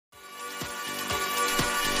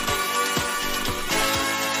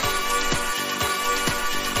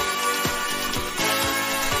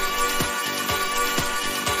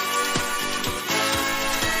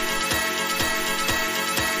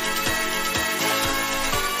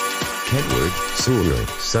Kenward, Sewell,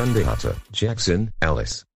 Sundiata, Jackson,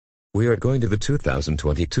 Alice. We are going to the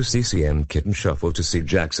 2022 CCM Kitten Shuffle to see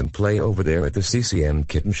Jackson play over there at the CCM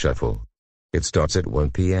Kitten Shuffle. It starts at 1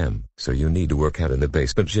 p.m., so you need to work out in the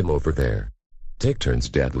basement gym over there. Take turns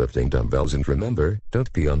deadlifting dumbbells and remember,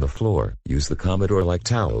 don't pee on the floor. Use the Commodore-like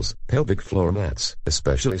towels, pelvic floor mats,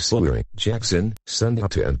 especially Sewell, Jackson,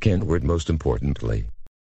 Sundiata and Kenward most importantly.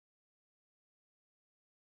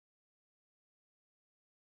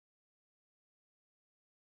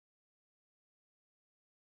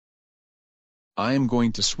 I am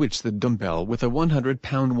going to switch the dumbbell with a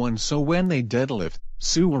 100-pound one so when they deadlift,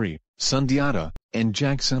 Sewell, Sundiata, and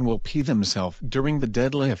Jackson will pee themselves during the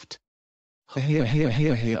deadlift.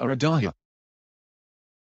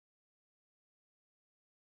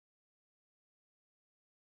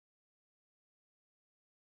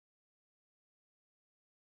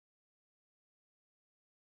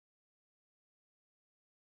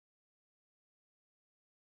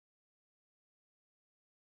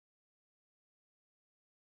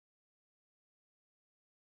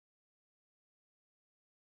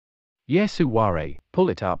 Yeah, Sewell, pull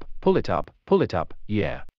it up, pull it up, pull it up,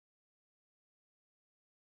 yeah.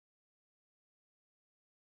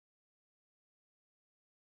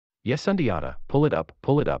 Yes, Sundiata, pull it up,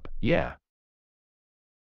 yeah.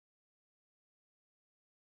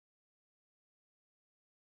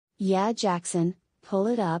 Yeah, Jackson, pull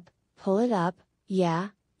it up, yeah,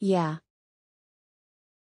 yeah.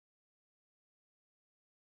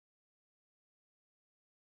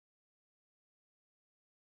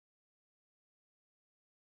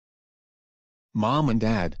 Mom and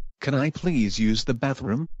Dad, can I please use the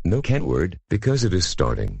bathroom? No Kenward, because it is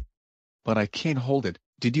starting. But I can't hold it.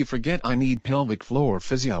 Did you forget I need pelvic floor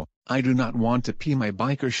physio? I do not want to pee my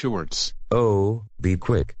biker shorts. Oh, be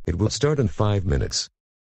quick, it will start in 5 minutes.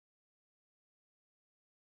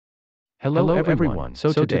 Hello everyone,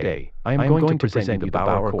 so today, I am going to present the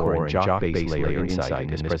Bauer core and Jock base layer insight in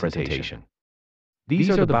this presentation. These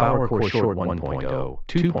are the Bauer core short 1.0,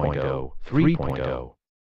 2.0, 3.0.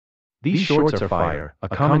 These shorts are fire, a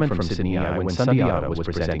comment from Sydney when Sundiata was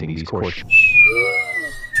presenting these core shorts.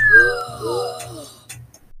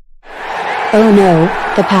 Oh no,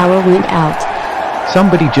 the power went out.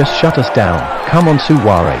 Somebody just shut us down. Come on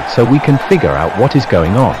Sewell, so we can figure out what is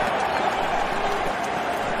going on.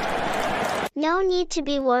 No need to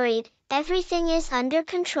be worried, everything is under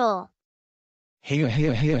control.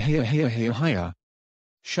 Hiya.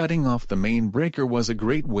 Shutting off the main breaker was a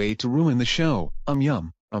great way to ruin the show.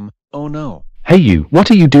 Oh no. Hey you, what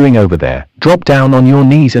are you doing over there? Drop down on your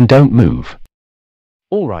knees and don't move.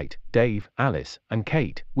 Alright, Dave, Alice, and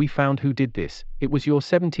Kate, we found who did this. It was your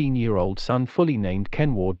 17-year-old son fully named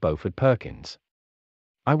Kenward Beaufort Perkins.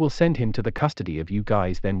 I will send him to the custody of you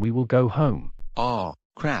guys then we will go home. Aw,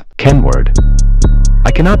 crap. Kenward.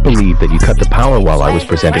 I cannot believe that you cut the power while I was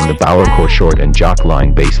presenting the Bauer core short and Jock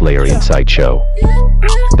line base layer inside show.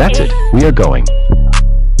 That's it, we are going.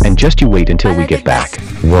 And just you wait until we get back.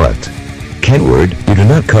 What? Kenward, you do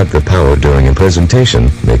not cut the power during a presentation.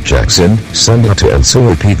 Make Jackson, Sundiata and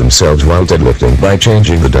Sewell pee themselves while deadlifting by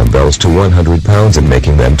changing the dumbbells to 100 pounds and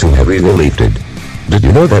making them too heavy to lifted. Did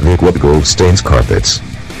you know that liquid gold stains carpets?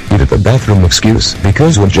 You did the bathroom excuse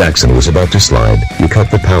because when Jackson was about to slide, you cut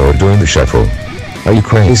the power during the shuffle. Are you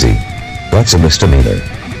crazy? That's a misdemeanor.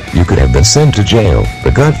 You could have been sent to jail,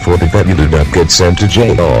 but God forbid that you did not get sent to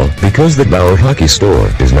jail because the Bauer hockey store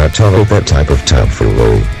does not tolerate that type of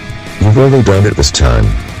tomfoolery. You've really done it this time.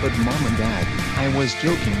 But Mom and Dad, I was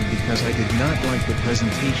joking because I did not like the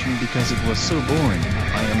presentation because it was so boring.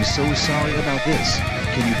 I am so sorry about this.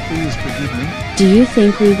 Can you please forgive me? Do you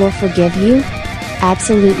think we will forgive you?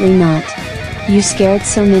 Absolutely not. You scared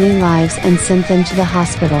so many lives and sent them to the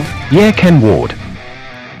hospital. Yeah, Kenward.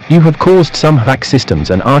 You have caused some HVAC systems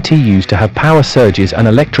and RTUs to have power surges and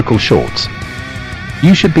electrical shorts.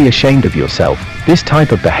 You should be ashamed of yourself. This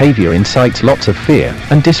type of behavior incites lots of fear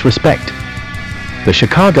and disrespect. The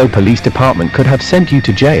Chicago Police Department could have sent you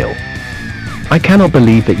to jail. I cannot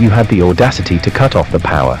believe that you had the audacity to cut off the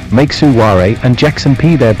power, make Sewell and Jackson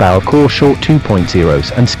pee their Bauer core short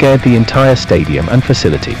 2.0s and scared the entire stadium and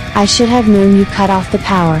facility. I should have known you cut off the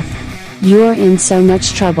power. You are in so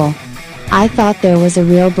much trouble. I thought there was a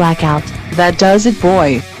real blackout. That does it,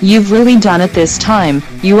 boy. You've really done it this time.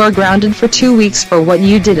 You are grounded for 2 weeks for what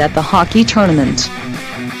you did at the hockey tournament.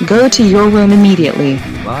 Go to your room immediately.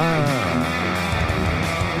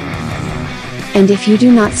 And if you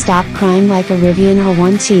do not stop crying like a Rivian or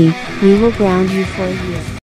 1T, we will ground you for a year.